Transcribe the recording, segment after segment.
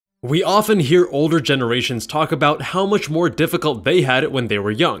We often hear older generations talk about how much more difficult they had it when they were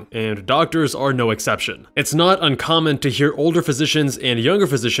young, and doctors are no exception. It's not uncommon to hear older physicians and younger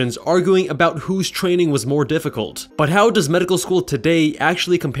physicians arguing about whose training was more difficult. But how does medical school today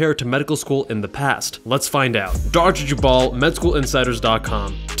actually compare to medical school in the past? Let's find out. Dr. Jubal,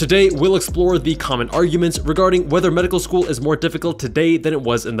 MedSchoolInsiders.com. Today, we'll explore the common arguments regarding whether medical school is more difficult today than it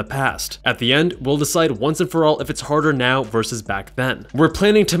was in the past. At the end, we'll decide once and for all if it's harder now versus back then. We're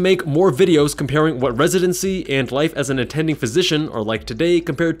planning to make more videos comparing what residency and life as an attending physician are like today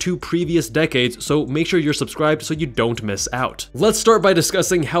compared to previous decades, so make sure you're subscribed so you don't miss out. Let's start by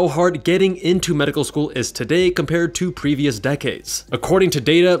discussing how hard getting into medical school is today compared to previous decades. According to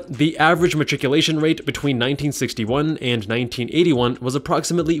data, the average matriculation rate between 1961 and 1981 was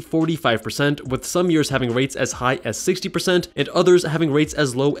approximately 45%, with some years having rates as high as 60% and others having rates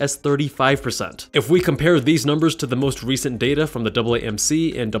as low as 35%. If we compare these numbers to the most recent data from the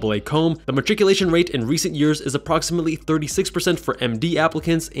AAMC and AACOM, the matriculation rate in recent years is approximately 36% for MD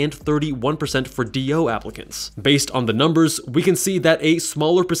applicants and 31% for DO applicants. Based on the numbers, we can see that a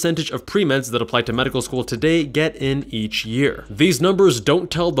smaller percentage of pre-meds that apply to medical school today get in each year. These numbers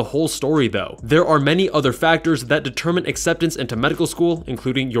don't tell the whole story though. There are many other factors that determine acceptance into medical school,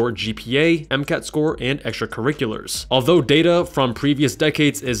 including your GPA, MCAT score, and extracurriculars. Although data from previous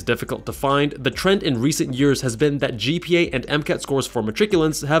decades is difficult to find, the trend in recent years has been that GPA and MCAT scores for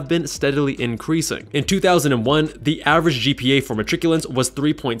matriculants have been steadily increasing. In 2001, the average GPA for matriculants was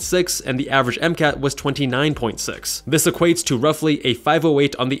 3.6 and the average MCAT was 29.6. This equates to roughly a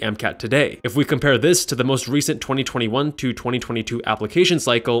 508 on the MCAT today. If we compare this to the most recent 2021 to 2022 application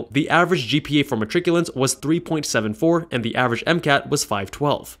cycle, the average GPA for matriculants was 3.74 and the average MCAT was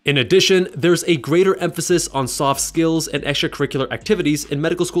 512. In addition, there's a greater emphasis on soft skills and extracurricular activities in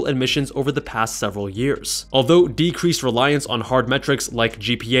medical school admissions over the past several years. Although decreased reliance on hard metrics like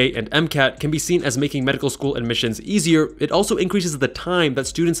GPA and MCAT can be seen as making medical school admissions easier, it also increases the time that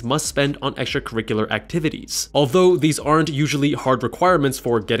students must spend on extracurricular activities. Although these aren't usually hard requirements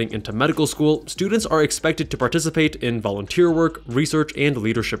for getting into medical school, students are expected to participate in volunteer work, research, and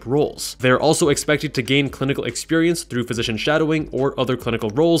leadership roles. They are also expected to gain clinical experience through physician shadowing or other clinical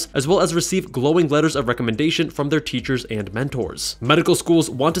roles, as well as receive glowing letters of recommendation from their teachers and mentors. Medical schools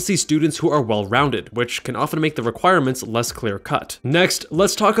want to see students who are well-rounded, which can often make the requirements less clear-cut. Next,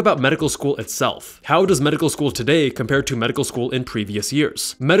 let's talk about medical school itself. How does medical school today compare to medical school in previous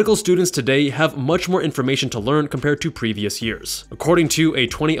years? Medical students today have much more information to learn compared to previous years. According to a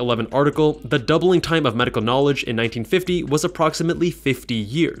 2011 article, the doubling time of medical knowledge in 1950 was approximately 50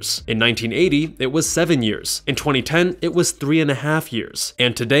 years. In 1980, it was 7 years. In 2010, it was 3.5 years.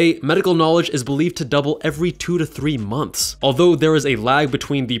 And today, medical knowledge is believed to double every 2 to 3 months. Although there is a lag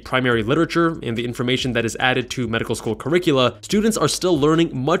between the primary literature and the information that is added to medical school curricula, students are still learning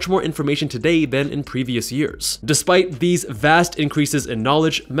much more information today than in previous years. Despite these vast increases in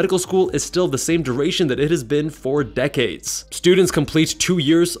knowledge, medical school is still the same duration that it has been for decades. Students complete 2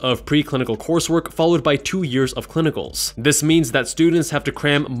 years of preclinical coursework followed by 2 years of clinicals. This means that students have to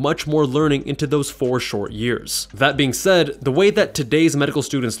cram much more learning into those 4 short years. That being said, the way that today's medical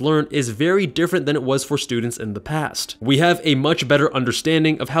students learn is very different than it was for students in the past. We have a much better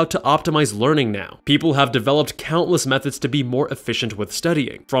understanding of how to optimize learning now. People have developed countless methods to be more efficient with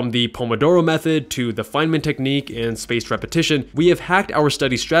studying. From the Pomodoro method to the Feynman technique and spaced repetition, we have hacked our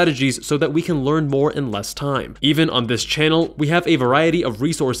study strategies so that we can learn more in less time. Even on this channel, we have a variety of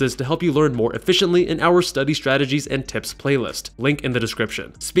resources to help you learn more efficiently in our study strategies and tips playlist, link in the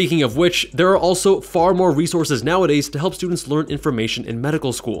description. Speaking of which, there are also far more resources nowadays to help students learn information in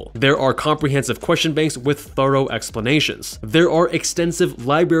medical school. There are comprehensive question banks with thorough explanations. There are extensive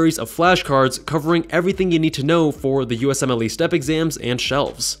libraries of flashcards covering everything you need to know for the USMLE STEP exams and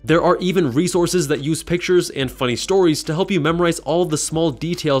shelves. There are even resources that use pictures and funny stories to help you memorize all of the small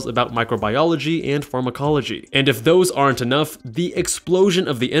details about microbiology and pharmacology. And if those aren't enough, the explosion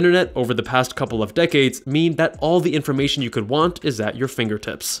of the internet over the past couple of decades mean that all the information you could want is at your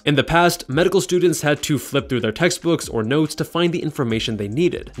fingertips. In the past, medical students had to flip through their textbooks or notes to find the information they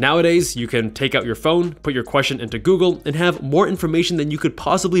needed. Nowadays, you can take out your phone, put your question into Google, and have more information than you could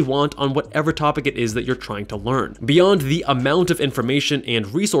possibly want on whatever topic it is that you're trying to learn. Beyond the amount of information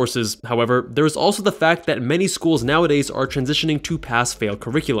and resources, however, there is also the fact that many schools nowadays are transitioning to pass-fail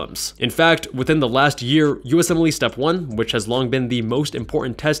curriculums. In fact, within the last year, USMLE Step 1, which has long been the most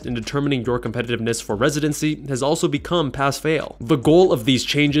important test in determining your competitiveness for residency, has also become pass-fail. The goal of these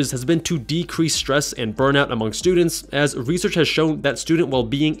changes has been to decrease stress and burnout among students, as research has shown that student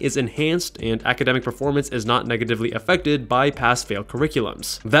well-being is enhanced and academic performance is not negatively affected by pass-fail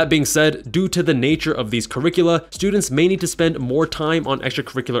curriculums. That being said, due to the nature of these curricula, students may need to spend more time time on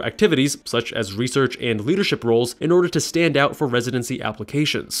extracurricular activities, such as research and leadership roles, in order to stand out for residency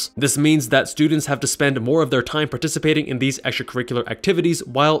applications. This means that students have to spend more of their time participating in these extracurricular activities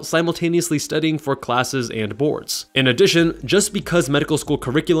while simultaneously studying for classes and boards. In addition, just because medical school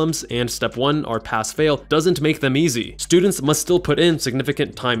curriculums and Step 1 are pass-fail doesn't make them easy. Students must still put in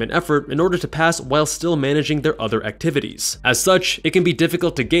significant time and effort in order to pass while still managing their other activities. As such, it can be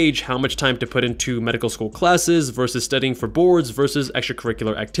difficult to gauge how much time to put into medical school classes versus studying for boards versus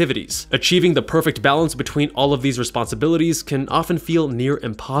extracurricular activities. Achieving the perfect balance between all of these responsibilities can often feel near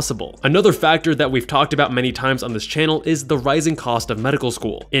impossible. Another factor that we've talked about many times on this channel is the rising cost of medical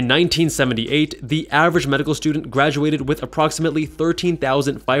school. In 1978, the average medical student graduated with approximately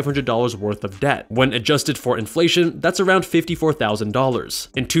 $13,500 worth of debt. When adjusted for inflation, that's around $54,000.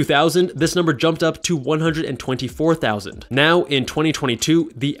 In 2000, this number jumped up to $124,000. Now, in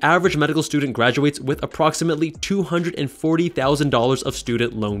 2022, the average medical student graduates with approximately $240,000 of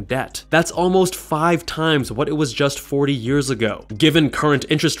student loan debt. That's almost 5 times what it was just 40 years ago. Given current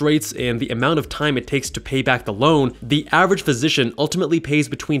interest rates and the amount of time it takes to pay back the loan, the average physician ultimately pays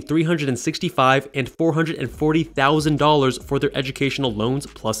between $365,000 and $440,000 for their educational loans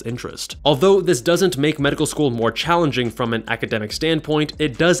plus interest. Although this doesn't make medical school more challenging from an academic standpoint,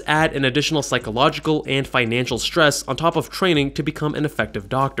 it does add an additional psychological and financial stress on top of training to become an effective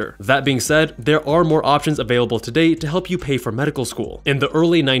doctor. That being said, there are more options available today to help you pay for medical school. In the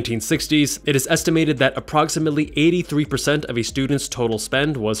early 1960s, it is estimated that approximately 83% of a student's total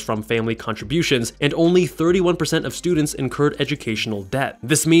spend was from family contributions, and only 31% of students incurred educational debt.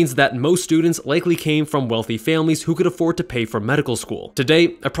 This means that most students likely came from wealthy families who could afford to pay for medical school.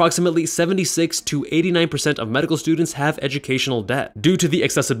 Today, approximately 76 to 89% of medical students have educational debt. Due to the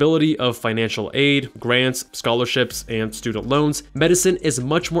accessibility of financial aid, grants, scholarships, and student loans, medicine is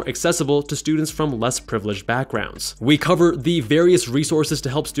much more accessible to students from less privileged backgrounds. We cover the various resources to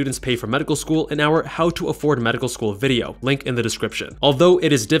help students pay for medical school in our How to Afford Medical School video, link in the description. Although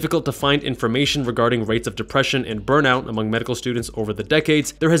it is difficult to find information regarding rates of depression and burnout among medical students over the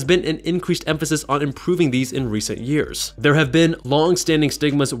decades, there has been an increased emphasis on improving these in recent years. There have been long-standing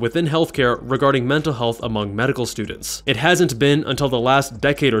stigmas within healthcare regarding mental health among medical students. It hasn't been until the last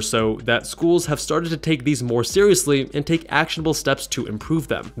decade or so that schools have started to take these more seriously and take actionable steps to improve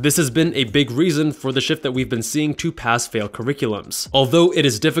them. This has been a big reason for the shift that we've been seeing to pass-fail curriculums. Although it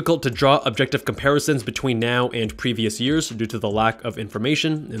is difficult to draw objective comparisons between now and previous years due to the lack of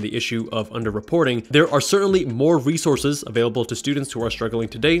information and the issue of underreporting, there are certainly more resources available to students who are struggling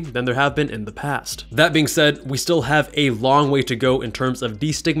today than there have been in the past. That being said, we still have a long way to go in terms of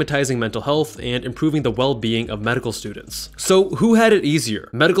destigmatizing mental health and improving the well-being of medical students. So who had it easier,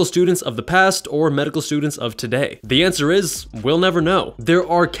 medical students of the past or medical students of today? The answer is, we'll never know. There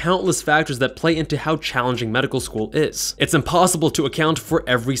are countless factors that play into how challenging medical school is. It's impossible to account for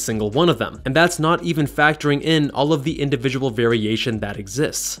every single one of them, and that's not even factoring in all of the individual variation that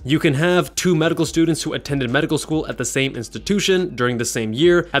exists. You can have 2 medical students who attended medical school at the same institution during the same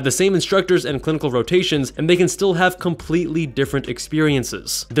year, have the same instructors and clinical rotations, and they can still have completely different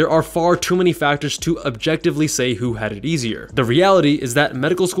experiences. There are far too many factors to objectively say who had it easier. The reality is that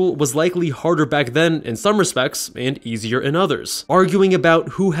medical school was likely harder back then in some respects and easier in others. Arguing about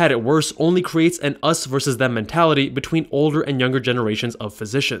who had it worse only creates an us versus them mentality between older and younger generations of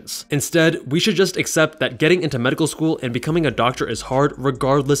physicians. Instead, we should just accept that getting into medical school and becoming a doctor is hard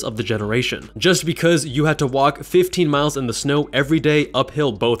regardless of the generation. Just because you had to walk 15 miles in the snow every day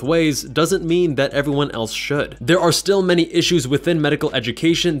uphill both ways doesn't mean that everyone else should. There are still many issues within medical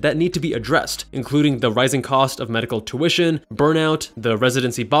education that need to be addressed, including the rising cost of medical tuition, burnout, the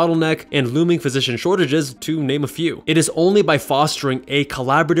residency bottleneck, and looming physician shortages, to name a few. It is only by fostering a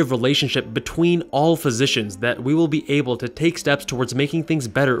collaborative relationship between all physicians that we will be able to take steps towards making things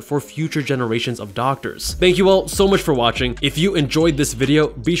better for future generations of doctors. Thank you all so much for watching. If you enjoyed this video,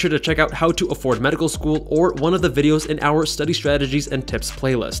 be sure to check out How to Afford Medical School or one of the videos in our Study Strategies and Tips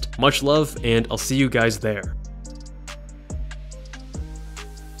playlist. Much love, and I'll see you guys there.